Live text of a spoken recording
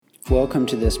Welcome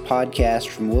to this podcast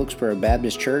from Wilkesboro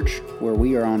Baptist Church, where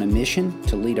we are on a mission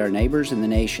to lead our neighbors and the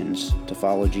nations to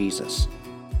follow Jesus.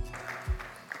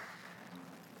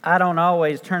 I don't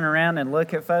always turn around and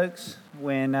look at folks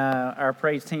when our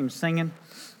praise team's singing,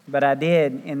 but I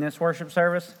did in this worship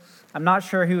service. I'm not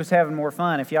sure who was having more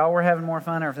fun, if y'all were having more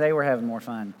fun or if they were having more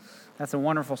fun. That's a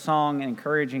wonderful song and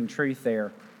encouraging truth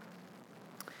there.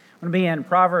 I'm going to be in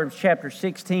Proverbs chapter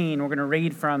 16. We're going to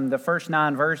read from the first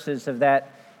 9 verses of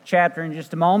that chapter in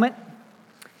just a moment.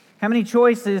 How many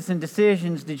choices and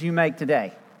decisions did you make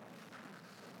today?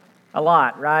 A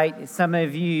lot, right? Some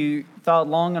of you thought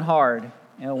long and hard,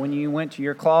 when you went to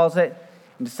your closet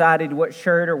and decided what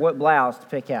shirt or what blouse to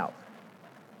pick out.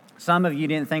 Some of you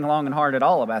didn't think long and hard at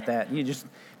all about that. You just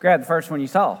grabbed the first one you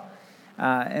saw.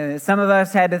 And some of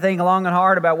us had to think long and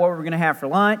hard about what we were going to have for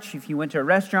lunch. If you went to a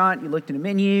restaurant, you looked at a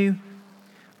menu.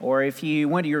 Or if you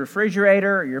went to your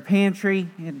refrigerator or your pantry,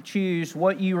 you had to choose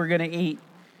what you were going to eat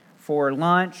for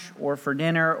lunch or for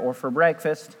dinner or for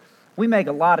breakfast. We make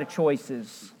a lot of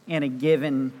choices in a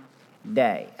given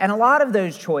day. And a lot of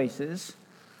those choices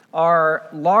are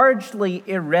largely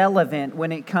irrelevant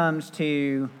when it comes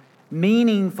to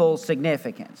meaningful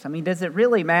significance. I mean, does it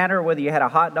really matter whether you had a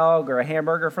hot dog or a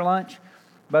hamburger for lunch?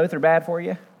 Both are bad for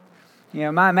you.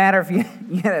 It might matter if you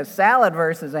had a salad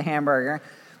versus a hamburger.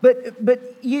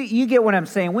 But you get what I'm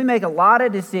saying. We make a lot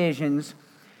of decisions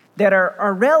that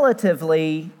are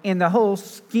relatively, in the whole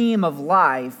scheme of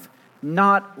life,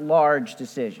 not large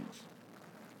decisions.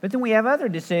 But then we have other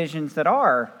decisions that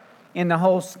are, in the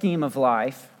whole scheme of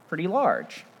life, pretty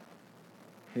large.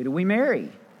 Who do we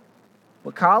marry?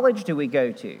 What college do we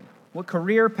go to? What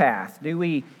career path do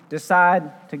we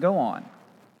decide to go on?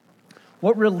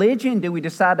 What religion do we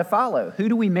decide to follow? Who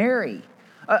do we marry?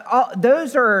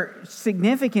 Those are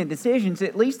significant decisions,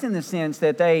 at least in the sense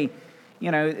that they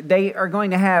are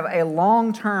going to have a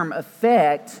long-term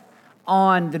effect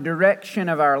on the direction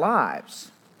of our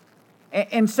lives.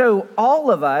 And so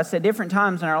all of us at different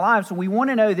times in our lives, we want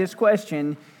to know this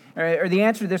question, or the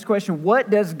answer to this question: what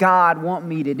does God want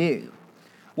me to do?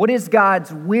 What is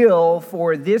God's will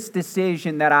for this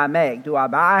decision that I make? Do I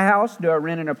buy a house? Do I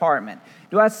rent an apartment?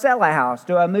 Do I sell a house?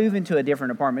 Do I move into a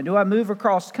different apartment? Do I move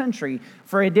across country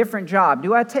for a different job?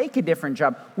 Do I take a different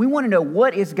job? We want to know,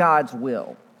 what is God's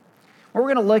will? What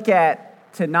we're going to look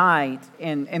at tonight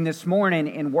and this morning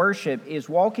in worship is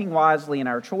walking wisely in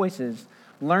our choices,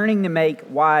 learning to make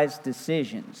wise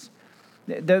decisions.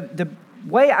 The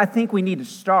way I think we need to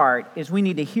start is we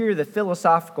need to hear the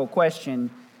philosophical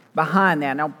question behind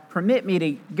that. Now, permit me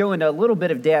to go into a little bit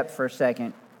of depth for a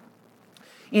second.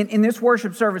 In this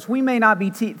worship service, we may not be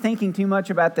thinking too much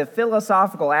about the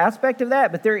philosophical aspect of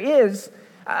that, but there is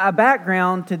a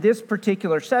background to this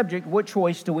particular subject. What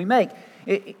choice do we make?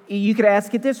 You could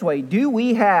ask it this way: do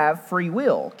we have free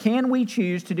will? Can we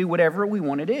choose to do whatever we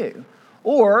want to do?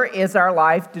 Or is our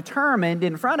life determined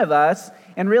in front of us,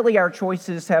 and really our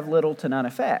choices have little to none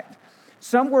effect?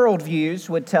 Some worldviews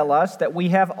would tell us that we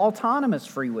have autonomous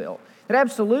free will, that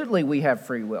absolutely we have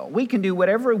free will. We can do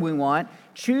whatever we want,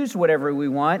 choose whatever we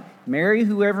want, marry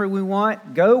whoever we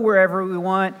want, go wherever we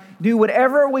want, do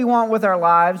whatever we want with our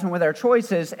lives and with our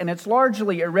choices, and it's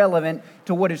largely irrelevant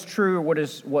to what is true or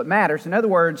what matters. In other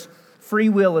words, free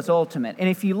will is ultimate. And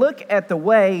if you look at the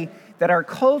way that our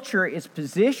culture is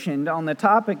positioned on the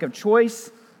topic of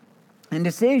choice and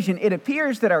decision, it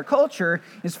appears that our culture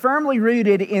is firmly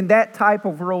rooted in that type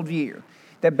of worldview.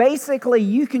 That basically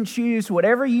you can choose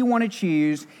whatever you want to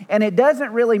choose, and it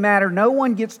doesn't really matter. No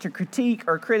one gets to critique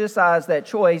or criticize that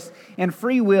choice, and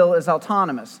free will is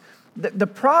autonomous. The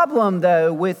problem,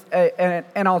 though, with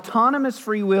an autonomous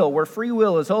free will, where free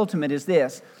will is ultimate, is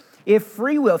this. If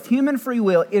human free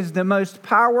will is the most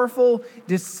powerful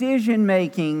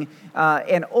decision-making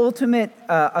and ultimate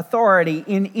authority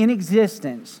in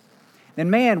existence, then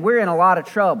man, we're in a lot of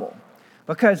trouble,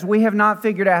 because we have not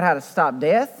figured out how to stop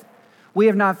death. We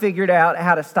have not figured out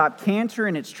how to stop cancer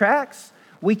in its tracks.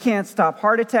 We can't stop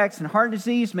heart attacks and heart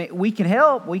disease. We can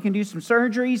help. We can do some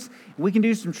surgeries. We can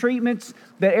do some treatments.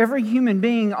 But every human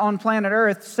being on planet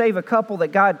Earth, save a couple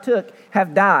that God took,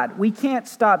 have died. We can't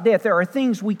stop death. There are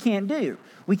things we can't do.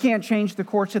 We can't change the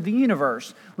course of the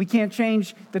universe. We can't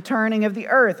change the turning of the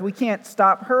earth. We can't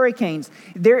stop hurricanes.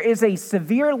 There is a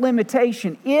severe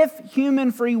limitation if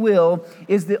human free will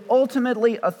is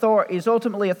ultimately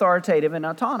authoritative and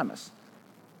autonomous.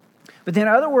 But then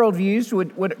other worldviews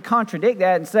would contradict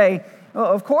that and say, well,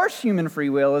 of course human free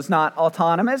will is not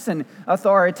autonomous and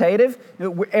authoritative.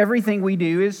 Everything we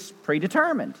do is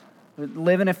predetermined. We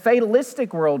live in a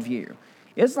fatalistic worldview.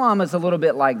 Islam is a little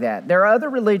bit like that. There are other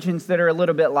religions that are a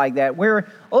little bit like that,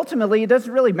 where ultimately it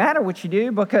doesn't really matter what you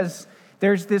do, because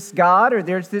there's this God or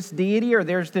there's this deity or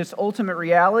there's this ultimate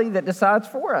reality that decides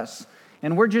for us.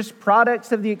 And we're just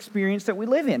products of the experience that we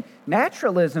live in.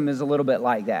 Naturalism is a little bit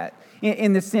like that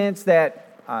in the sense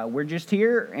that we're just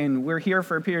here and we're here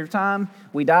for a period of time.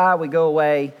 We die, we go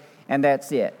away, and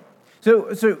that's it.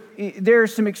 So there are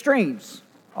some extremes,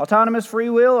 autonomous free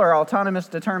will or autonomous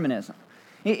determinism.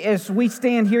 As we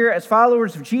stand here as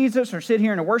followers of Jesus or sit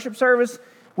here in a worship service,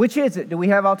 which is it? Do we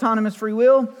have autonomous free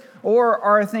will or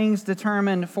are things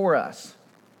determined for us?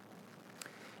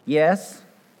 Yes.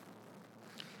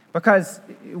 Because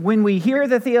when we hear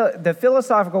the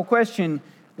philosophical question,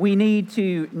 we need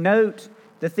to note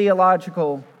the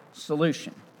theological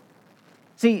solution.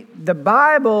 See, the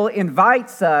Bible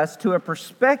invites us to a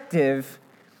perspective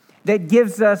that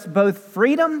gives us both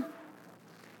freedom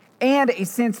and a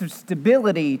sense of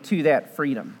stability to that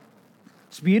freedom.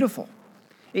 It's beautiful.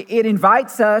 It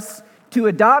invites us to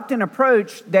adopt an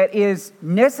approach that is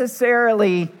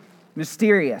necessarily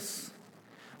mysterious.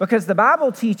 Because the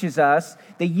Bible teaches us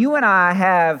that you and I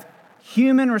have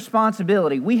human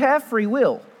responsibility. We have free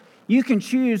will. You can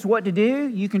choose what to do.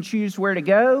 You can choose where to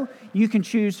go. You can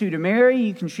choose who to marry.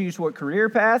 You can choose what career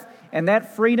path. And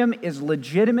that freedom is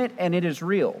legitimate and it is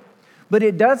real. But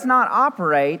it does not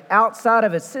operate outside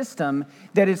of a system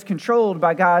that is controlled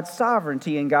by God's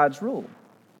sovereignty and God's rule.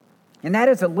 And that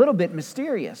is a little bit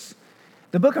mysterious.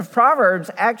 The book of Proverbs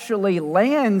actually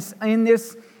lands in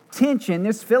this tension,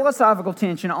 this philosophical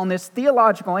tension on this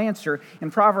theological answer in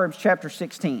Proverbs chapter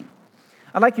 16.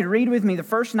 I'd like you to read with me the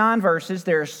first 9 verses.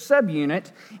 They're a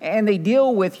subunit, and they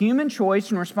deal with human choice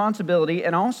and responsibility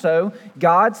and also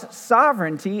God's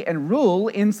sovereignty and rule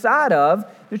inside of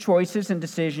the choices and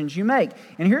decisions you make.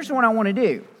 And here's what I want to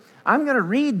do. I'm going to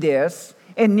read this,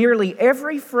 and nearly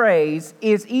every phrase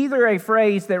is either a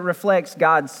phrase that reflects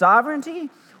God's sovereignty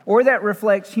or that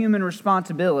reflects human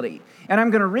responsibility. And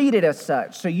I'm going to read it as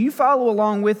such. So you follow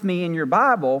along with me in your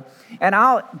Bible, and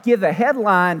I'll give a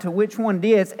headline to which one it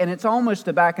is, and it's almost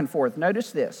a back and forth.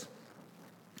 Notice this.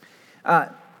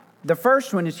 The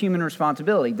first one is human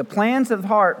responsibility. The plans of the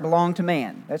heart belong to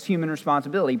man. That's human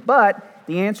responsibility. But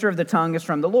the answer of the tongue is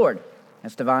from the Lord.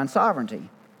 That's divine sovereignty.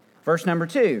 Verse number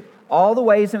 2, all the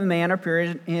ways of a man are pure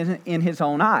in his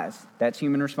own eyes. That's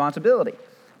human responsibility.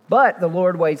 But the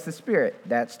Lord weighs the Spirit.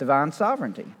 That's divine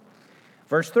sovereignty.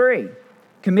 Verse 3,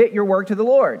 commit your work to the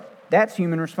Lord. That's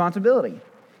human responsibility.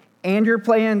 And your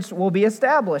plans will be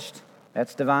established.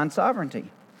 That's divine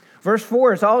sovereignty. Verse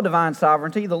 4 is all divine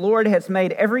sovereignty. The Lord has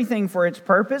made everything for its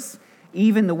purpose,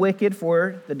 even the wicked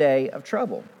for the day of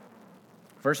trouble.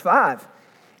 Verse 5,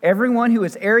 everyone who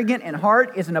is arrogant in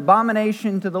heart is an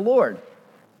abomination to the Lord.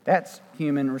 That's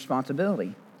human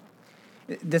responsibility.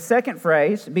 The second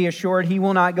phrase, be assured he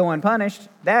will not go unpunished,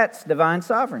 that's divine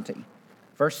sovereignty.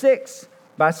 Verse 6,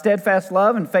 by steadfast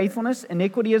love and faithfulness,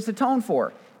 iniquity is atoned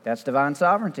for. That's divine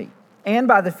sovereignty. And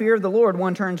by the fear of the Lord,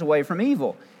 one turns away from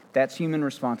evil. That's human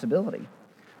responsibility.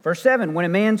 Verse 7, when a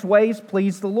man's ways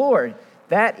please the Lord,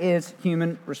 that is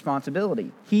human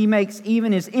responsibility. He makes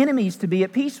even his enemies to be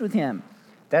at peace with him.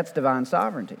 That's divine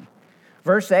sovereignty.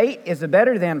 Verse 8 is a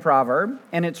better than proverb,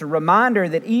 and it's a reminder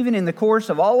that even in the course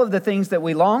of all of the things that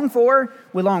we long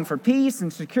for peace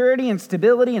and security and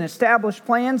stability and established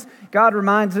plans, God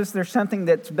reminds us there's something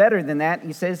that's better than that.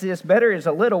 He says this, better is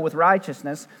a little with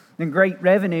righteousness than great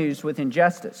revenues with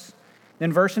injustice.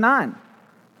 Then verse 9,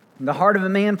 the heart of a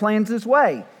man plans his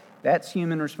way. That's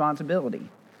human responsibility.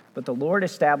 But the Lord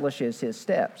establishes his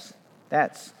steps.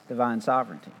 That's divine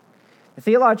sovereignty. The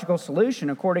theological solution,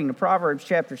 according to Proverbs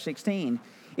chapter 16,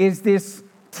 is this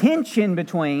tension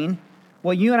between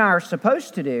what you and I are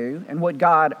supposed to do and what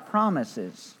God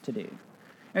promises to do.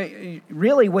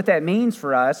 Really, what that means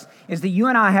for us is that you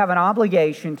and I have an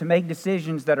obligation to make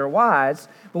decisions that are wise,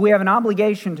 but we have an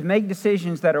obligation to make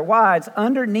decisions that are wise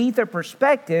underneath a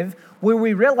perspective where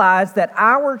we realize that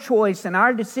our choice and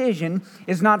our decision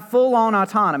is not full-on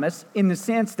autonomous in the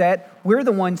sense that we're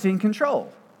the ones in control.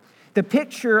 The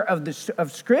picture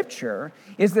of Scripture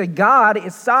is that God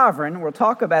is sovereign. We'll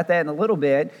talk about that in a little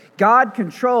bit. God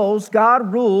controls,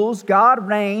 God rules, God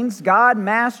reigns, God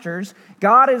masters.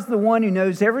 God is the one who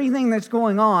knows everything that's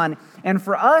going on. And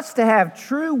for us to have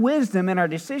true wisdom in our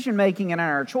decision-making and in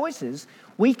our choices,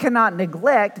 we cannot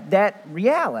neglect that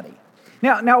reality.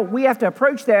 Now we have to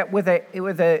approach that with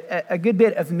a good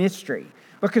bit of mystery,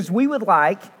 because we would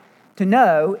like to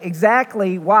know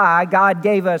exactly why God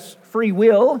gave us free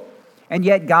will, and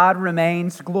yet God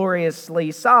remains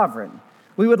gloriously sovereign.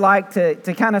 We would like to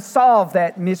kind of solve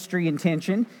that mystery and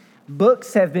tension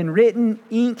Books have been written,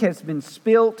 ink has been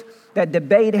spilt, that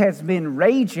debate has been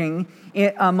raging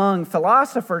among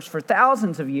philosophers for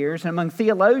thousands of years and among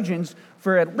theologians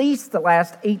for at least the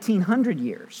last 1,800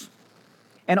 years.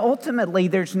 And ultimately,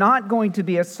 there's not going to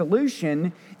be a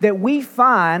solution that we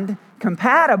find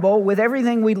compatible with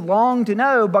everything we long to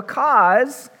know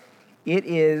because it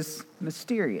is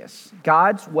mysterious.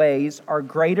 God's ways are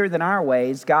greater than our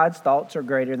ways. God's thoughts are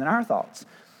greater than our thoughts.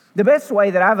 The best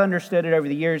way that I've understood it over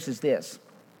the years is this.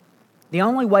 The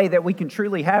only way that we can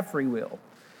truly have free will,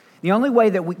 the only way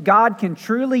that God can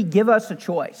truly give us a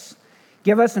choice,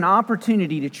 give us an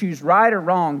opportunity to choose right or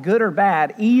wrong, good or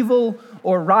bad, evil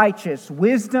or righteous,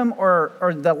 wisdom or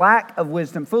the lack of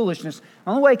wisdom, foolishness.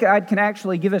 The only way God can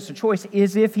actually give us a choice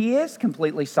is if He is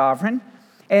completely sovereign,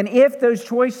 and if those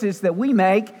choices that we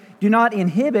make do not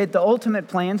inhibit the ultimate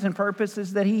plans and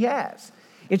purposes that He has.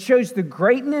 It shows the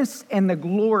greatness and the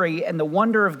glory and the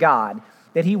wonder of God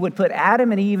that He would put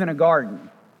Adam and Eve in a garden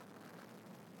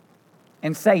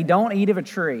and say, don't eat of a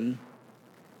tree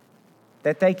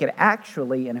that they could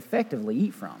actually and effectively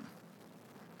eat from.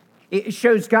 It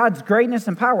shows God's greatness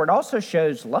and power. It also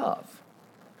shows love.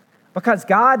 Because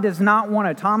God does not want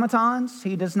automatons.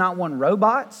 He does not want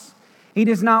robots. He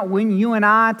does not want you and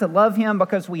I to love Him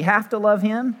because we have to love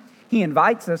Him. He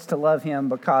invites us to love Him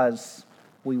because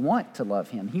we want to love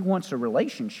Him. He wants a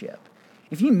relationship.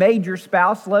 If you made your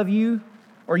spouse love you,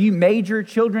 or you made your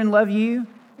children love you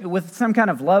with some kind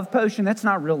of love potion, that's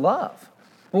not real love.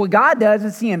 What God does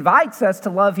is He invites us to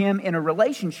love Him in a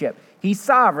relationship. He's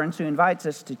sovereign, so He invites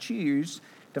us to choose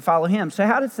to follow Him. So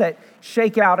how does that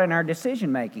shake out in our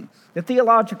decision making? The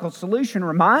theological solution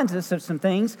reminds us of some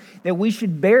things that we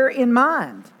should bear in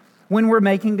mind when we're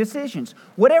making decisions.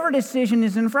 Whatever decision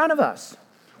is in front of us,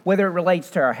 whether it relates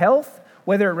to our health,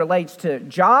 whether it relates to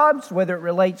jobs, whether it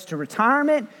relates to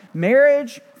retirement,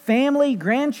 marriage, family,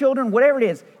 grandchildren, whatever it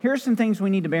is, here's some things we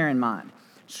need to bear in mind.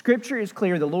 Scripture is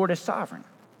clear, the Lord is sovereign.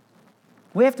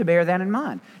 We have to bear that in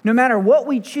mind. No matter what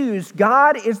we choose,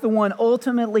 God is the one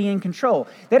ultimately in control.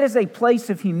 That is a place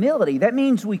of humility. That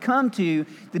means we come to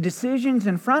the decisions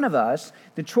in front of us,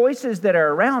 the choices that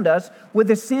are around us,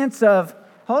 with a sense of,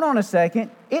 hold on a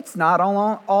second, it's not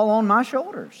all on my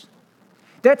shoulders.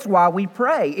 That's why we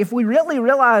pray. If we really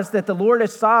realize that the Lord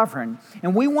is sovereign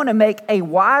and we want to make a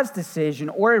wise decision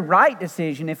or a right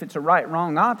decision, if it's a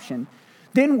right-wrong option,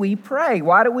 then we pray.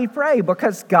 Why do we pray?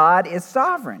 Because God is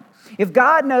sovereign. If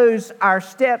God knows our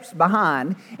steps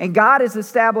behind and God has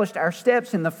established our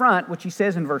steps in the front, which He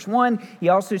says in verse 1, He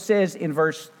also says in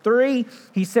verse 3,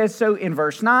 He says so in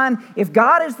verse 9. If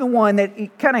God is the one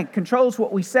that kind of controls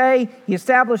what we say, He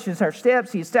establishes our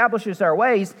steps, He establishes our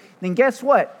ways, then guess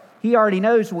what? He already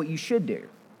knows what you should do.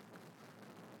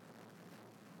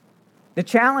 The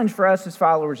challenge for us as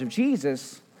followers of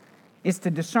Jesus is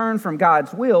to discern from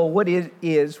God's will what it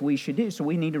is we should do. So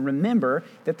we need to remember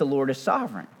that the Lord is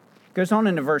sovereign. It goes on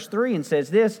into verse 3 and says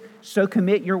this, so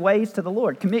commit your ways to the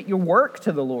Lord. Commit your work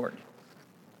to the Lord.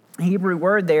 The Hebrew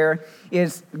word there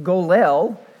is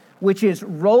golel, which is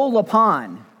roll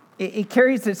upon. It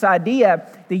carries this idea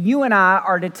that you and I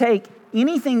are to take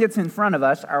anything that's in front of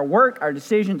us, our work, our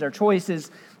decisions, our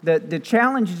choices, the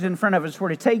challenges in front of us, we're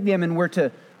to take them and we're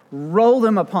to roll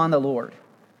them upon the Lord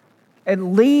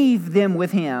and leave them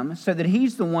with Him so that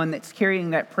He's the one that's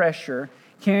carrying that pressure,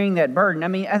 carrying that burden. I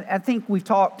mean, I think we've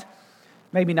talked,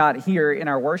 maybe not here in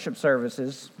our worship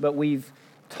services, but we've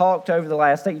talked over the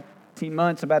last 18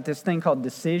 months about this thing called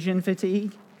decision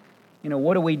fatigue. You know,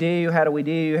 what do we do? How do we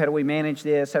do? How do we manage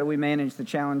this? How do we manage the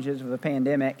challenges of the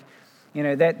pandemic? You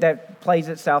know, that plays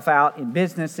itself out in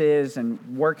businesses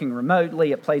and working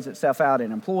remotely. It plays itself out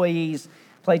in employees,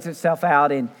 plays itself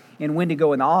out in when to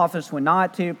go in the office, when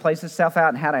not to, plays itself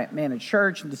out in how to manage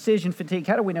church and decision fatigue.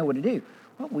 How do we know what to do?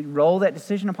 Well, we roll that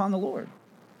decision upon the Lord.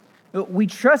 We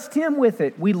trust Him with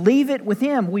it. We leave it with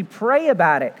Him. We pray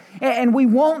about it. And we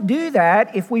won't do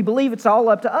that if we believe it's all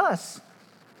up to us.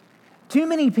 Too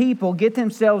many people get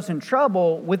themselves in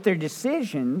trouble with their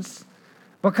decisions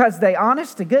because they,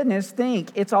 honest to goodness,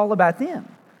 think it's all about them.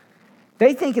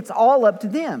 They think it's all up to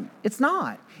them. It's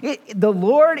not. The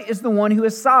Lord is the one who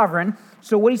is sovereign.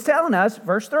 So what He's telling us,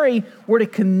 verse 3, we're to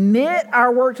commit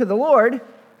our work to the Lord,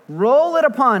 roll it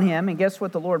upon Him, and guess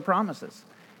what the Lord promises?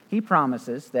 He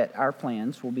promises that our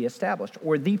plans will be established,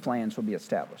 or the plans will be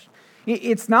established.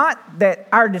 It's not that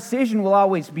our decision will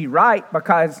always be right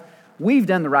because we've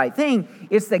done the right thing.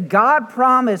 It's that God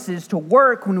promises to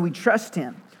work when we trust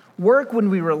Him. Work when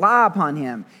we rely upon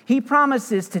Him. He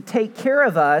promises to take care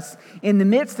of us in the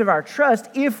midst of our trust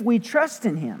if we trust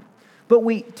in Him.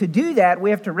 But to do that, we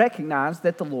have to recognize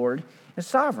that the Lord is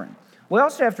sovereign. We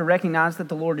also have to recognize that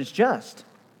the Lord is just.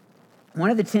 One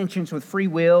of the tensions with free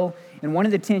will and one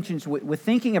of the tensions with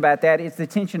thinking about that is the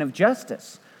tension of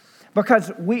justice.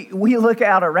 Because we look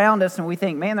out around us and we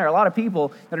think, man, there are a lot of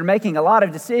people that are making a lot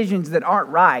of decisions that aren't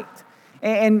right.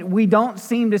 And we don't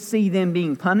seem to see them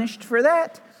being punished for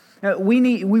that.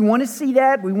 We want to see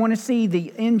that. We want to see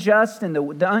the unjust and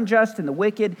the unjust and the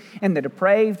wicked and the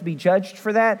depraved be judged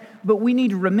for that. But we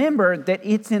need to remember that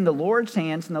it's in the Lord's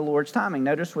hands and the Lord's timing.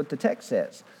 Notice what the text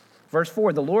says. Verse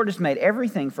 4, the Lord has made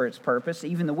everything for its purpose,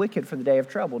 even the wicked for the day of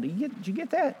trouble. Did you get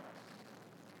that?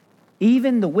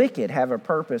 Even the wicked have a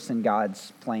purpose in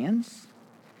God's plans.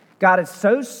 God is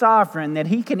so sovereign that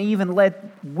he can even let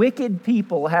wicked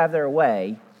people have their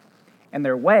way, and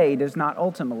their way does not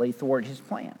ultimately thwart his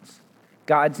plans.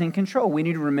 God's in control. We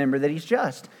need to remember that he's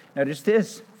just. Notice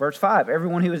this, verse 5,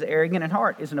 everyone who is arrogant in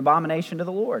heart is an abomination to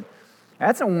the Lord.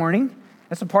 That's a warning.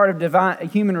 That's a part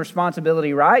of human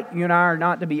responsibility, right? You and I are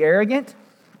not to be arrogant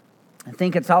and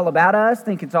think it's all about us,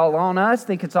 think it's all on us,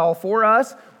 think it's all for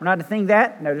us. We're not to think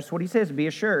that. Notice what he says, be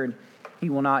assured he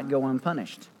will not go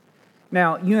unpunished.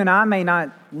 Now, you and I may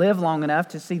not live long enough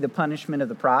to see the punishment of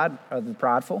the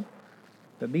prideful,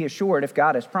 but be assured if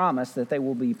God has promised that they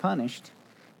will be punished,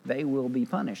 they will be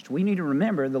punished. We need to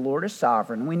remember the Lord is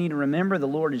sovereign. We need to remember the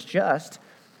Lord is just.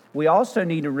 We also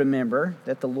need to remember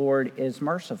that the Lord is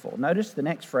merciful. Notice the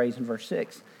next phrase in verse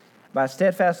 6. By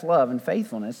steadfast love and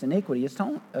faithfulness, iniquity is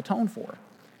atoned for.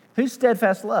 Who's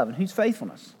steadfast love and who's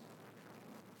faithfulness?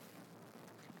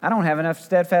 I don't have enough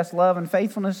steadfast love and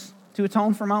faithfulness to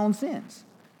atone for my own sins.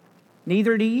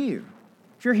 Neither do you.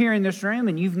 If you're here in this room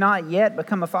and you've not yet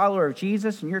become a follower of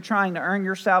Jesus and you're trying to earn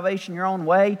your salvation your own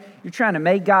way, you're trying to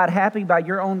make God happy by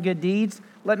your own good deeds,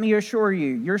 let me assure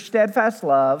you, your steadfast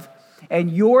love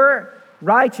and your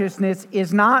righteousness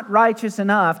is not righteous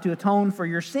enough to atone for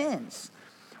your sins.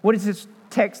 What is this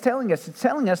text telling us? It's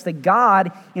telling us that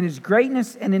God, in his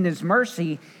greatness and in his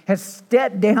mercy, has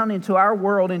stepped down into our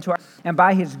world, and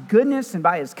by his goodness and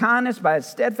by his kindness, by his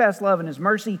steadfast love and his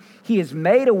mercy, he has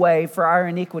made a way for our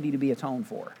iniquity to be atoned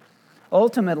for.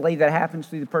 Ultimately, that happens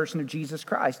through the person of Jesus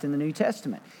Christ in the New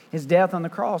Testament, his death on the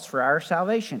cross for our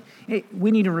salvation.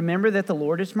 We need to remember that the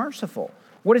Lord is merciful.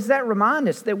 What does that remind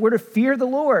us? That we're to fear the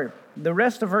Lord. The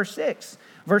rest of verse 6.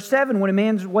 Verse 7, when a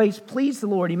man's ways please the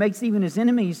Lord, he makes even his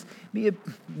enemies be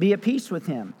at peace with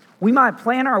him. We might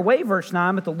plan our way, verse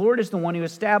 9, but the Lord is the one who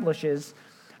establishes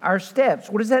our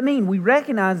steps. What does that mean? We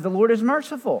recognize the Lord is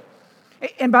merciful.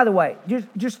 And by the way,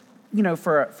 just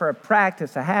for a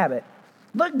practice, a habit,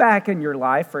 look back in your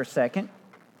life for a second.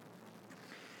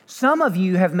 Some of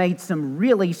you have made some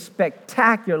really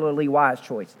spectacularly wise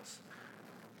choices.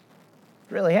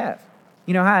 Really have.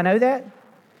 You know how I know that?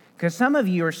 Because some of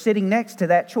you are sitting next to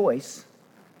that choice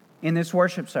in this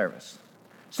worship service.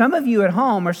 Some of you at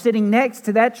home are sitting next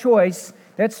to that choice,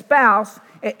 that spouse,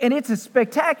 and it's a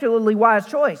spectacularly wise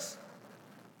choice.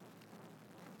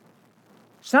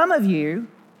 Some of you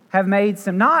have made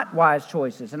some not wise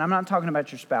choices, and I'm not talking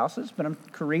about your spouses,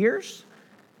 but careers,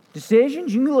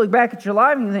 decisions. You can look back at your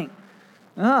life and you think,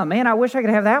 oh man, I wish I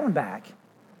could have that one back.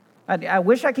 I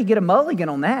wish I could get a mulligan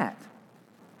on that.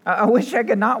 I wish I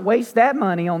could not waste that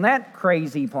money on that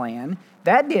crazy plan.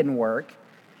 That didn't work.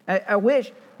 I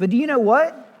wish. But do you know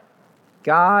what?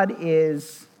 God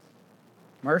is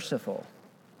merciful.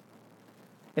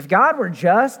 If God were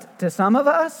just to some of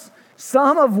us,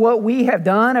 some of what we have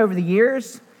done over the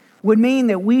years would mean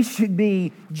that we should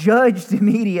be judged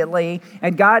immediately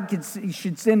and God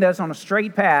should send us on a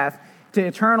straight path to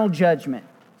eternal judgment.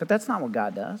 But that's not what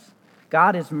God does.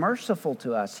 God is merciful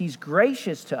to us. He's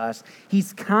gracious to us.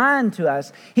 He's kind to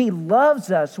us. He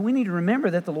loves us. We need to remember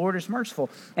that the Lord is merciful.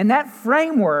 And that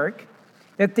framework,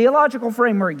 that theological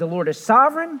framework, the Lord is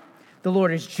sovereign, the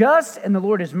Lord is just, and the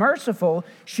Lord is merciful,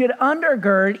 should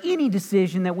undergird any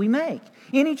decision that we make.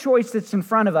 Any choice that's in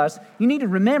front of us, you need to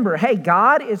remember, hey,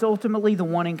 God is ultimately the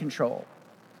one in control.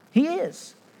 He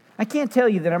is. I can't tell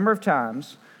you the number of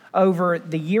times over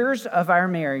the years of our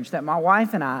marriage that my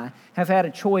wife and I have had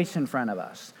a choice in front of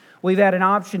us. We've had an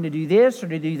option to do this or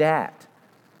to do that.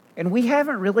 And we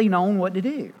haven't really known what to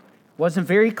do. It wasn't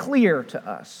very clear to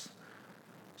us.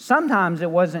 Sometimes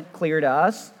it wasn't clear to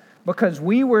us because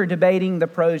we were debating the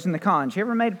pros and the cons. You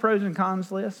ever made a pros and cons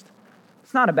list?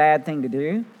 It's not a bad thing to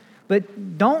do.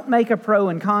 But don't make a pro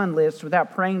and con list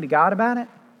without praying to God about it.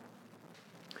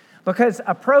 Because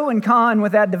a pro and con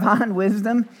without divine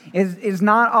wisdom is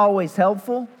not always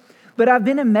helpful. But I've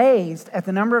been amazed at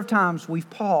the number of times we've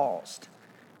paused.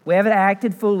 We haven't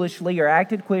acted foolishly or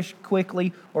acted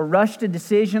quickly or rushed a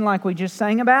decision like we just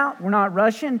sang about. We're not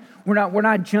rushing. We're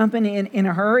not jumping in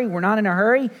a hurry. We're not in a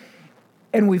hurry.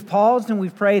 And we've paused and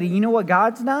we've prayed. And you know what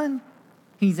God's done?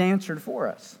 He's answered for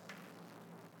us.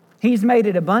 He's made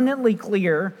it abundantly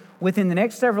clear within the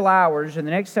next several hours or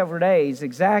the next several days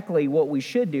exactly what we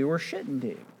should do or shouldn't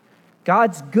do.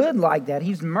 God's good like that.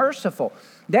 He's merciful.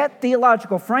 That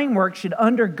theological framework should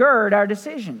undergird our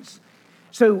decisions.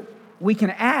 So we can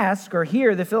ask or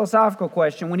hear the philosophical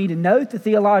question. We need to note the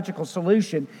theological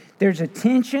solution. There's a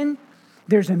tension.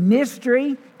 There's a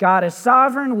mystery. God is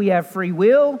sovereign. We have free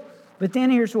will. But then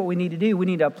here's what we need to do. We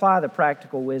need to apply the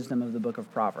practical wisdom of the book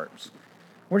of Proverbs.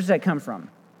 Where does that come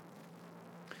from?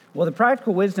 Well, the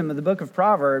practical wisdom of the book of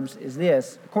Proverbs is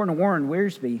this. According to Warren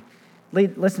Wiersbe,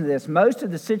 listen to this. Most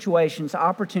of the situations,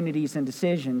 opportunities, and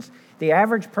decisions the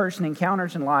average person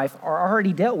encounters in life are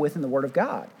already dealt with in the Word of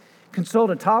God.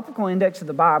 Consult a topical index of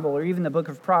the Bible or even the book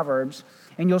of Proverbs,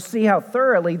 and you'll see how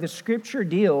thoroughly the Scripture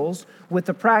deals with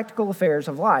the practical affairs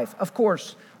of life. Of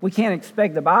course, we can't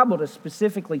expect the Bible to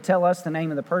specifically tell us the name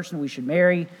of the person we should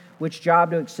marry, which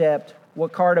job to accept,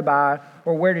 what car to buy,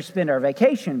 or where to spend our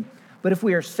vacation. But if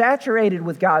we are saturated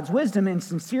with God's wisdom and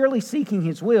sincerely seeking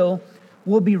His will,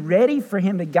 we'll be ready for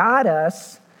Him to guide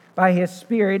us by His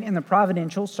Spirit in the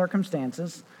providential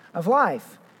circumstances of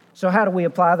life. So how do we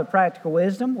apply the practical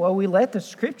wisdom? Well, we let the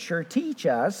Scripture teach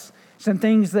us some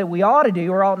things that we ought to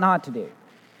do or ought not to do.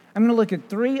 I'm going to look at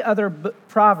 3 other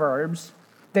proverbs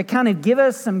that kind of give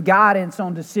us some guidance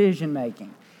on decision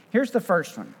making. Here's the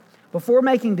first one. Before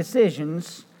making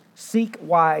decisions, seek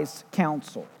wise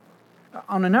counsel.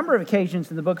 On a number of occasions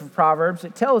in the book of Proverbs,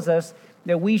 it tells us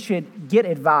that we should get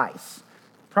advice.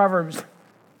 Proverbs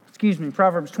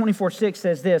 24:6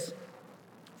 says this,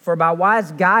 "For by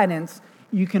wise guidance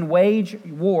you can wage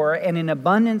war, and in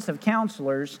abundance of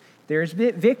counselors there is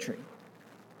victory."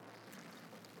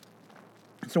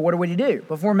 So what are we to do?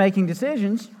 Before making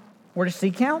decisions, we're to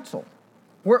seek counsel.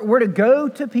 We're to go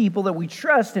to people that we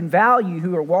trust and value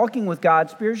who are walking with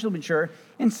God, spiritually mature,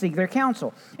 and seek their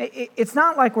counsel. It's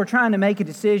not like we're trying to make a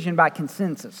decision by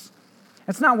consensus.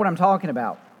 That's not what I'm talking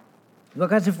about.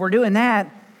 Because if we're doing that,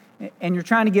 and you're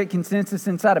trying to get consensus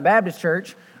inside a Baptist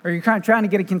church, or you're trying to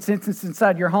get a consensus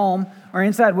inside your home or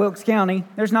inside Wilkes County,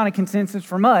 there's not a consensus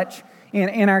for much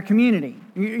in our community.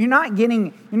 You're not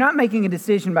making a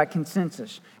decision by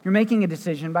consensus. You're making a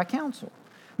decision by counsel.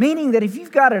 Meaning that if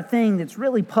you've got a thing that's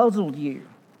really puzzled you,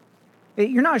 that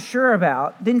you're not sure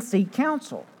about, then seek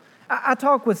counsel. I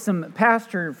talk with some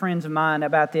pastor friends of mine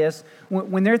about this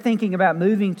when they're thinking about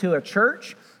moving to a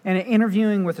church and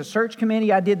interviewing with a search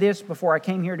committee. I did this before I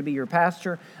came here to be your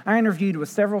pastor. I interviewed with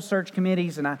several search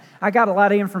committees, and I got a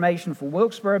lot of information from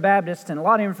Wilkesboro Baptist and a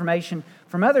lot of information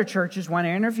from other churches when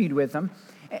I interviewed with them.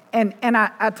 And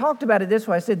I talked about it this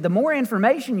way. I said, the more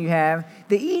information you have,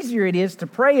 the easier it is to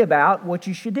pray about what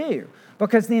you should do,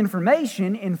 because the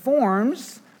information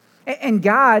informs and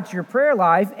guides your prayer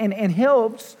life and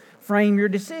helps frame your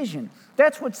decision.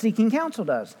 That's what seeking counsel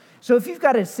does. So if you've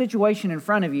got a situation in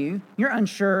front of you, you're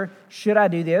unsure, should I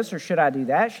do this or should I do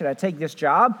that? Should I take this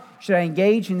job? Should I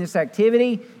engage in this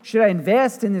activity? Should I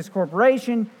invest in this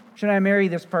corporation? Should I marry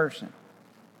this person?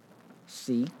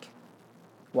 Seek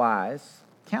wise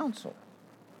counsel.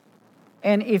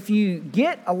 And if you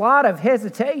get a lot of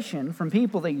hesitation from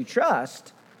people that you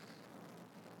trust,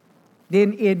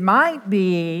 then it might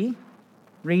be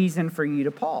reason for you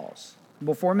to pause.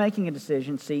 Before making a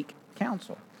decision, seek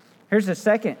counsel. Here's a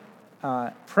second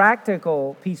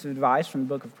practical piece of advice from the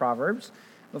book of Proverbs.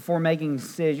 Before making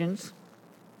decisions,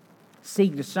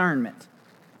 seek discernment.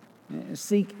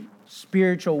 Seek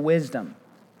spiritual wisdom.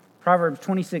 Proverbs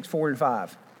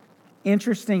 26:4-5.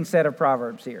 Interesting set of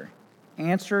proverbs here.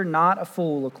 Answer not a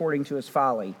fool according to his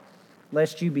folly,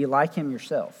 lest you be like him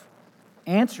yourself.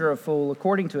 Answer a fool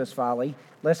according to his folly,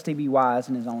 lest he be wise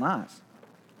in his own eyes.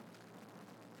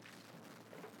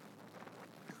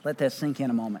 Let that sink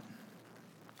in a moment.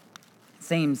 It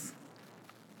seems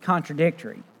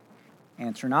contradictory.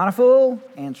 Answer not a fool,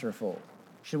 answer a fool.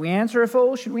 Should we answer a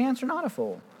fool? Should we answer not a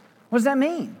fool? What does that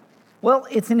mean? Well,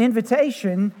 it's an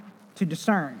invitation to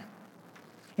discern.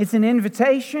 It's an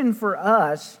invitation for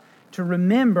us to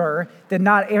remember that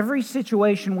not every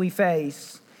situation we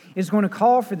face is going to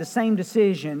call for the same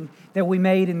decision that we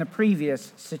made in the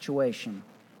previous situation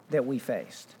that we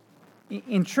faced.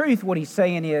 In truth, what he's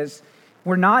saying is,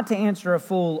 we're not to answer a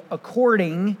fool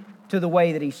according to the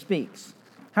way that he speaks.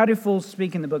 How do fools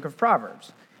speak in the book of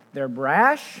Proverbs? They're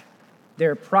brash,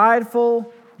 they're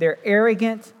prideful, they're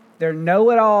arrogant, they're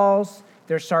know-it-alls,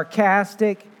 they're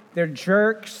sarcastic, they're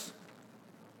jerks.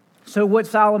 So what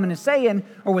Solomon is saying,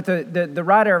 or what the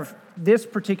writer of this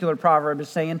particular proverb is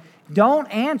saying, don't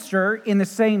answer in the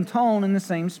same tone, in the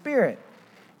same spirit.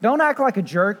 Don't act like a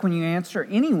jerk when you answer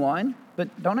anyone,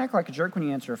 but don't act like a jerk when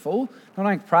you answer a fool. Don't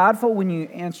act prideful when you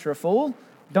answer a fool.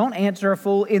 Don't answer a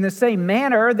fool in the same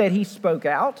manner that he spoke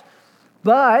out,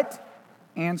 but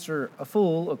answer a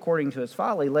fool according to his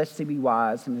folly, lest he be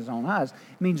wise in his own eyes.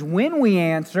 It means when we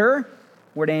answer,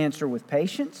 we're to answer with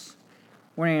patience,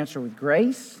 we're to answer with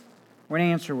grace, we're to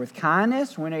answer with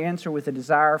kindness, we're to answer with a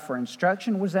desire for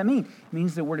instruction. What does that mean? It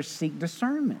means that we're to seek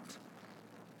discernment.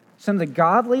 Some of the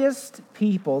godliest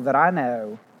people that I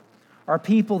know are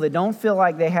people that don't feel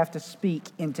like they have to speak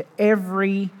into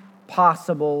every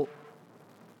possible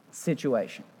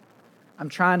situation. I'm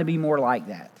trying to be more like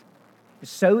that.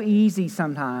 It's so easy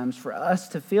sometimes for us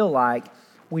to feel like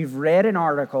we've read an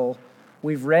article,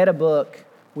 we've read a book,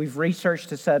 we've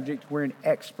researched a subject, we're an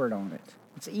expert on it.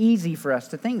 It's easy for us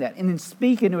to think that and then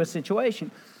speak into a situation.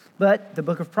 But the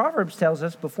book of Proverbs tells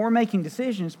us before making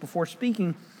decisions, before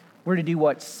speaking, we're to do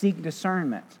what? Seek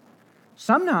discernment.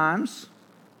 Sometimes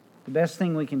the best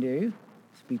thing we can do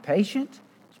is be patient,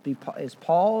 is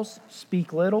pause,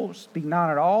 speak little, speak not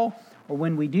at all, or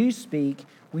when we do speak,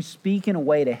 we speak in a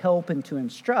way to help and to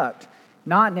instruct,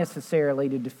 not necessarily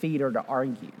to defeat or to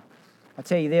argue. I'll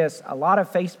tell you this, a lot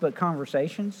of Facebook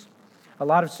conversations, a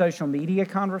lot of social media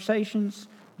conversations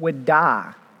would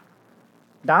die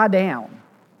down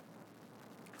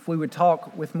if we would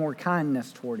talk with more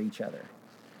kindness toward each other.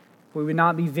 If we would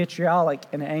not be vitriolic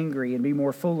and angry and be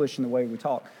more foolish in the way we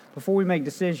talk. Before we make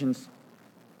decisions,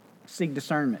 seek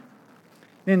discernment.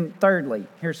 Then thirdly,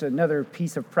 here's another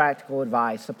piece of practical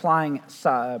advice, applying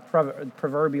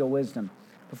proverbial wisdom.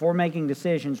 Before making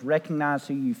decisions, recognize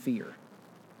who you fear.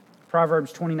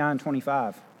 Proverbs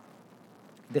 29:25.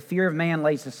 The fear of man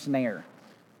lays a snare,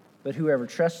 but whoever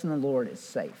trusts in the Lord is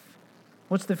safe.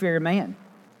 What's the fear of man?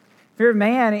 Fear of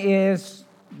man is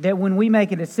that when we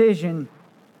make a decision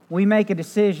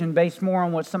based more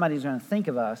on what somebody's going to think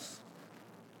of us,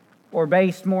 or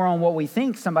based more on what we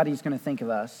think somebody's going to think of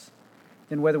us,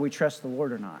 than whether we trust the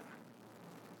Lord or not.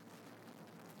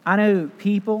 I know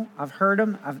people, I've heard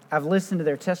them, I've listened to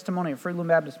their testimony at Fruitland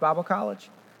Baptist Bible College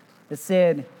that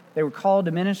said they were called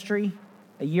to ministry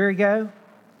a year ago,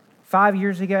 5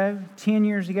 years ago, 10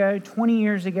 years ago, 20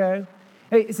 years ago.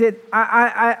 It said,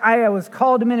 I was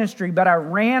called to ministry, but I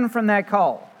ran from that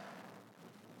call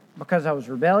because I was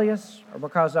rebellious or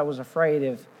because I was afraid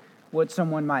of what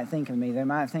someone might think of me. They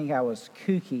might think I was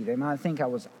kooky. They might think I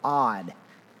was odd.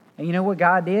 And you know what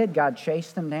God did? God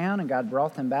chased them down and God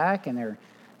brought them back, and they're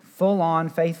full-on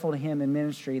faithful to Him in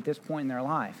ministry at this point in their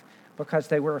life because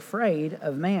they were afraid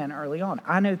of man early on.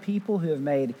 I know people who have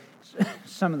made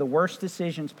some of the worst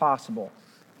decisions possible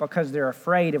because they're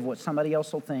afraid of what somebody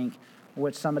else will think or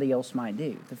what somebody else might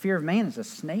do. The fear of man is a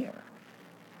snare.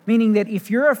 Meaning that if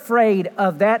you're afraid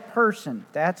of that person,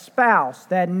 that spouse,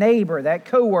 that neighbor, that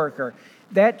coworker,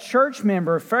 that church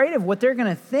member, afraid of what they're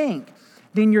going to think,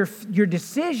 then your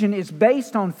decision is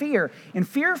based on fear. And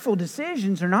fearful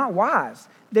decisions are not wise.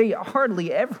 They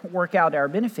hardly ever work out to our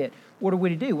benefit. What are we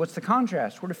to do? What's the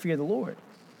contrast? We're to fear the Lord.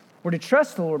 We're to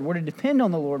trust the Lord. We're to depend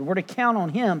on the Lord. We're to count on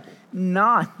Him,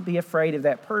 not be afraid of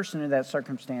that person or that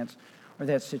circumstance or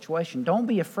that situation. Don't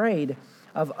be afraid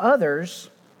of others.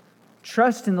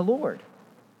 Trust in the Lord.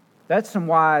 That's some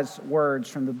wise words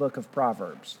from the book of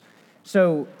Proverbs.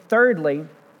 So, thirdly,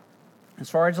 as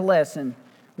far as a lesson,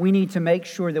 we need to make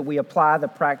sure that we apply the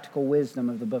practical wisdom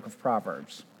of the book of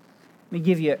Proverbs. Let me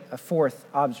give you a fourth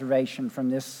observation from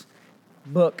this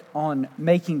book on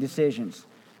making decisions.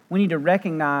 We need to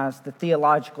recognize the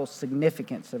theological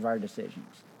significance of our decisions.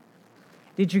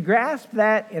 Did you grasp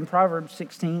that in Proverbs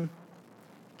 16?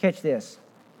 Catch this.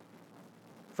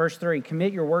 Verse 3,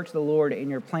 commit your work to the Lord and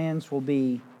your plans will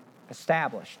be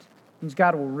established. It means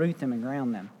God will root them and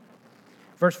ground them.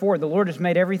 Verse 4, the Lord has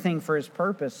made everything for His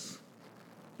purpose,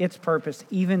 its purpose,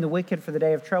 even the wicked for the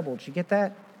day of trouble. Did you get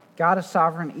that? God is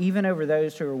sovereign even over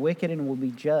those who are wicked and will be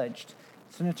judged.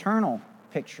 It's an eternal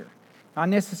picture. Not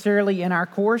necessarily in our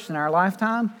course, in our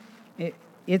lifetime.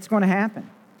 It's going to happen.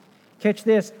 Catch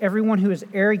this. Everyone who is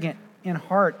arrogant in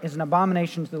heart is an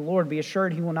abomination to the Lord. Be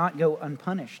assured He will not go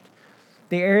unpunished.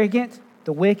 The arrogant,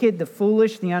 the wicked, the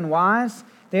foolish, the unwise,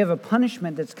 they have a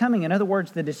punishment that's coming. In other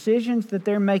words, the decisions that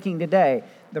they're making today,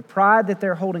 the pride that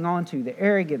they're holding on to, the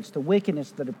arrogance, the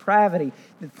wickedness, the depravity,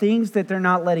 the things that they're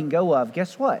not letting go of,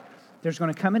 guess what? There's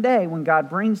going to come a day when God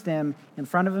brings them in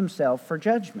front of Himself for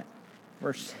judgment.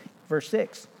 Verse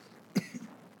 6.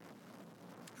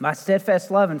 By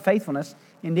steadfast love and faithfulness,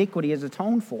 iniquity is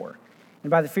atoned for. And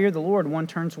by the fear of the Lord, one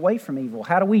turns away from evil.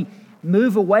 How do we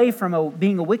move away from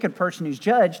being a wicked person who's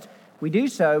judged? We do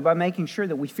so by making sure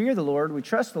that we fear the Lord, we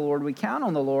trust the Lord, we count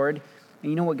on the Lord.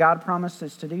 And you know what God promised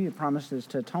us to do? He promised us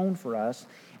to atone for us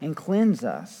and cleanse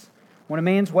us. When a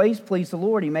man's ways please the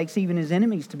Lord, he makes even his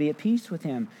enemies to be at peace with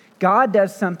him. God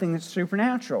does something that's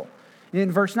supernatural.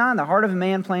 In verse 9, the heart of a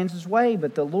man plans his way,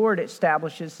 but the Lord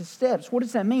establishes his steps. What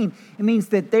does that mean? It means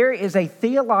that there is a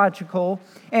theological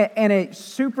and a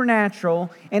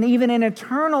supernatural and even an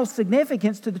eternal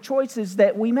significance to the choices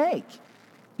that we make.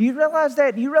 Do you realize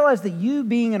that? Do you realize that you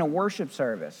being in a worship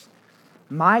service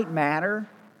might matter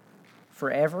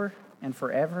forever and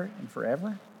forever and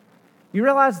forever? You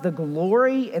realize the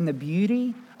glory and the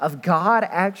beauty of God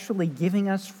actually giving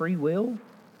us free will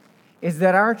is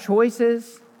that our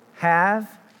choices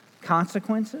have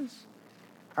consequences.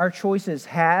 Our choices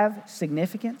have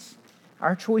significance.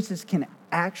 Our choices can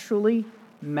actually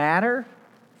matter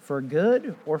for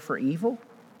good or for evil.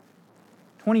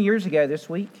 20 years ago this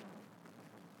week,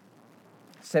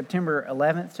 September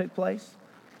 11th took place.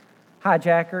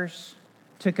 Hijackers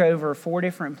took over 4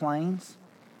 different planes.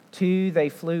 2, they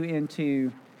flew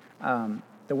into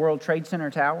the World Trade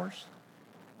Center towers.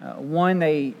 1,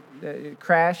 they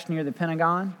crashed near the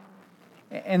Pentagon.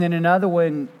 And then another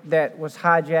one that was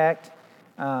hijacked,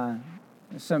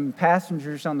 some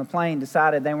passengers on the plane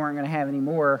decided they weren't going to have any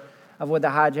more of what the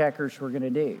hijackers were going to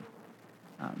do.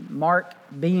 Mark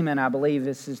Beeman, I believe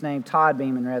is his name, Todd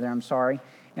Beeman rather, I'm sorry,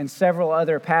 and several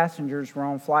other passengers were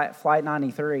on Flight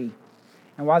 93.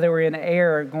 And while they were in the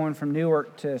air going from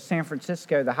Newark to San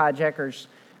Francisco, the hijackers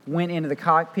went into the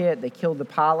cockpit, they killed the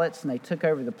pilots, and they took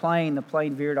over the plane. The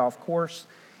plane veered off course.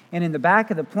 And in the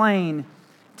back of the plane,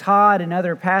 Todd and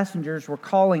other passengers were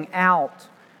calling out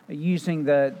using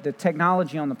the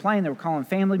technology on the plane. They were calling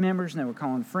family members, and they were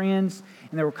calling friends,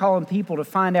 and they were calling people to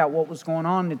find out what was going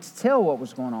on and to tell what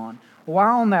was going on.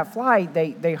 While on that flight,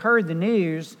 they heard the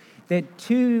news that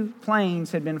 2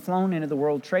 planes had been flown into the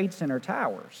World Trade Center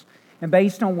towers. And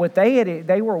based on what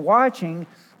they were watching,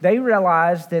 they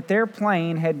realized that their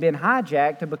plane had been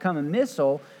hijacked to become a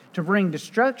missile to bring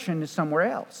destruction to somewhere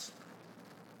else.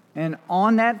 And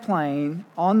on that plane,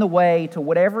 on the way to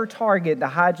whatever target the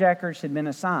hijackers had been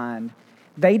assigned,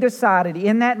 they decided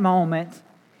in that moment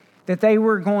that they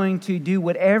were going to do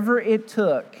whatever it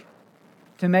took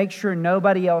to make sure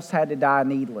nobody else had to die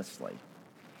needlessly.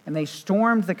 And they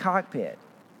stormed the cockpit.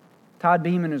 Todd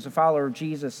Beeman is a follower of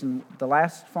Jesus, and the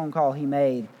last phone call he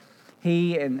made,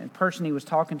 he and the person he was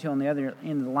talking to on the other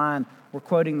end of the line were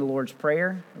quoting the Lord's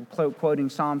Prayer, quoting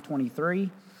Psalm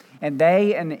 23.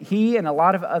 And he and a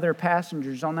lot of other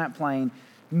passengers on that plane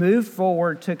moved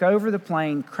forward, took over the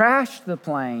plane, crashed the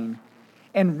plane,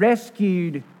 and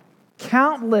rescued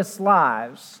countless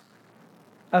lives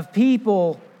of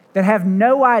people that have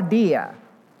no idea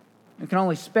and can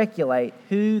only speculate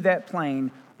who that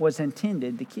plane was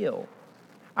intended to kill.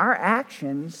 Our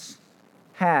actions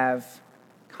have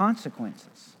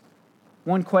consequences.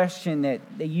 One question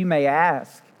that you may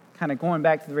ask, kind of going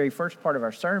back to the very first part of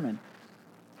our sermon,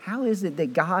 how is it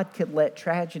that God could let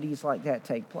tragedies like that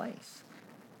take place?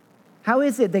 How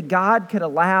is it that God could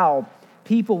allow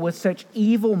people with such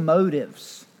evil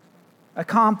motives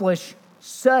accomplish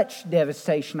such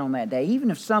devastation on that day,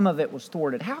 even if some of it was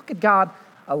thwarted? How could God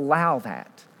allow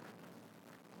that?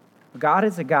 God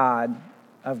is a God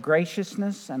of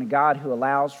graciousness and a God who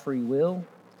allows free will.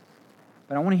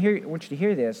 But I want you to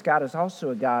hear this. God is also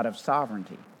a God of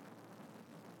sovereignty.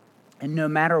 And no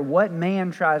matter what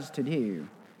man tries to do,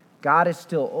 God is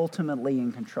still ultimately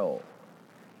in control.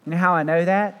 You know how I know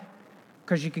that?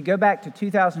 Because you could go back to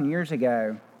 2,000 years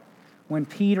ago when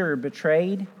Peter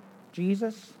betrayed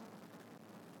Jesus,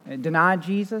 denied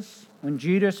Jesus, when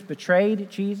Judas betrayed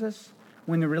Jesus,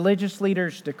 when the religious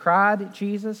leaders decried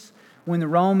Jesus, when the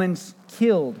Romans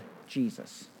killed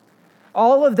Jesus.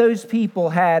 All of those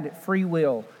people had free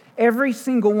will. Every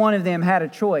single one of them had a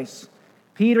choice.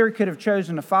 Peter could have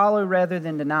chosen to follow rather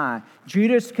than deny.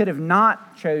 Judas could have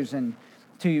not chosen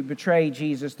to betray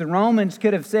Jesus. The Romans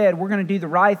could have said, we're going to do the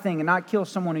right thing and not kill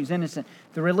someone who's innocent.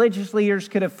 The religious leaders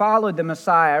could have followed the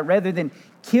Messiah rather than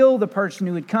kill the person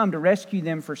who had come to rescue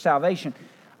them for salvation.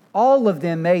 All of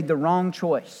them made the wrong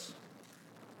choice.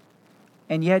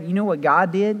 And yet, you know what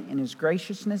God did in His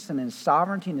graciousness and His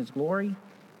sovereignty and His glory?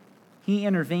 He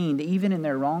intervened even in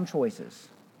their wrong choices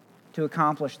to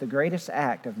accomplish the greatest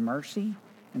act of mercy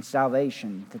and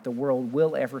salvation that the world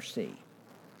will ever see.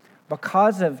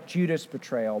 Because of Judas'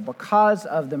 betrayal, because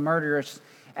of the murderous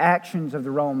actions of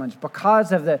the Romans,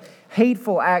 because of the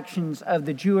hateful actions of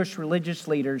the Jewish religious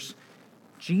leaders,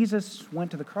 Jesus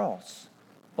went to the cross.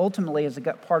 Ultimately, as a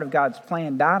part of God's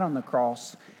plan, died on the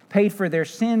cross, paid for their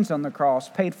sins on the cross,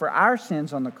 paid for our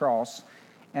sins on the cross,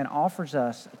 and offers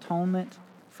us atonement,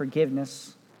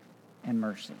 forgiveness, and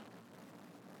mercy.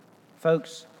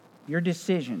 Folks, your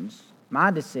decisions,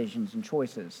 my decisions and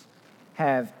choices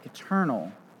have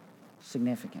eternal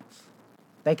significance.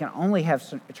 They can only have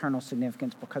eternal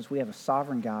significance because we have a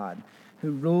sovereign God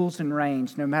who rules and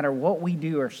reigns no matter what we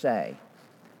do or say.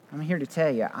 I'm here to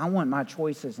tell you, I want my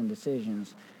choices and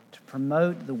decisions to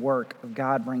promote the work of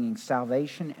God bringing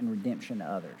salvation and redemption to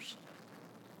others.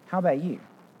 How about you?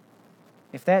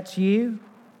 If that's you,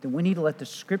 then we need to let the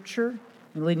Scripture,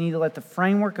 we need to let the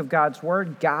framework of God's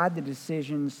Word guide the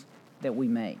decisions that we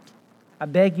make. I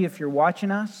beg you, if you're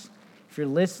watching us, if you're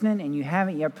listening and you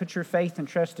haven't yet put your faith and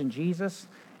trust in Jesus,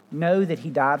 know that He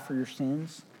died for your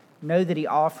sins. Know that He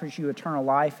offers you eternal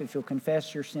life if you'll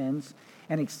confess your sins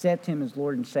and accept Him as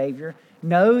Lord and Savior.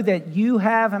 Know that you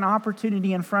have an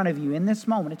opportunity in front of you in this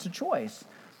moment. It's a choice.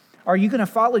 Are you going to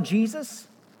follow Jesus?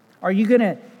 Are you going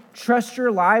to trust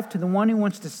your life to the one who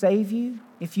wants to save you?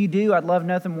 If you do, I'd love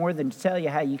nothing more than to tell you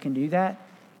how you can do that.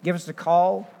 Give us a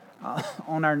call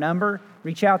on our number.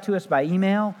 Reach out to us by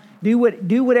email. Do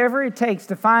whatever it takes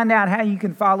to find out how you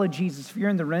can follow Jesus. If you're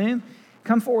in the room,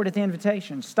 come forward at the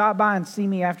invitation. Stop by and see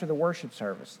me after the worship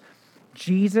service.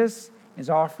 Jesus is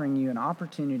offering you an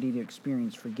opportunity to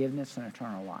experience forgiveness and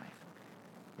eternal life.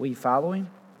 Will you follow Him?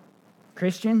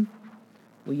 Christian,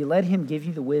 will you let Him give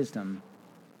you the wisdom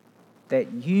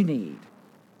that you need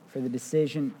for the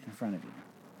decision in front of you?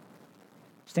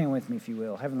 Stand with me if you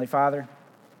will. Heavenly Father,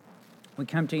 we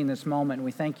come to you in this moment and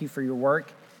we thank you for your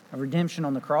work of redemption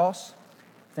on the cross.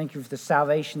 Thank you for the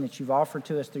salvation that you've offered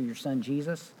to us through your Son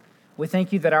Jesus. We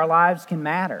thank you that our lives can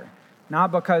matter,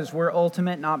 not because we're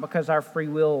ultimate, not because our free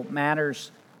will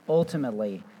matters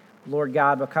ultimately, Lord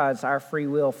God, because our free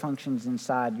will functions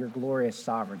inside your glorious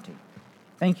sovereignty.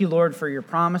 Thank you, Lord, for your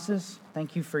promises.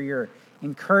 Thank you for your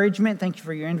encouragement. Thank you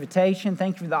for your invitation.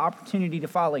 Thank you for the opportunity to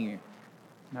follow you.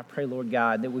 And I pray, Lord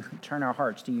God, that we turn our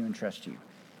hearts to you and trust you.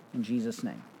 In Jesus'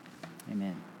 name,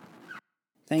 amen.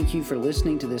 Thank you for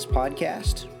listening to this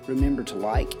podcast. Remember to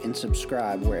like and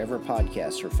subscribe wherever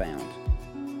podcasts are found.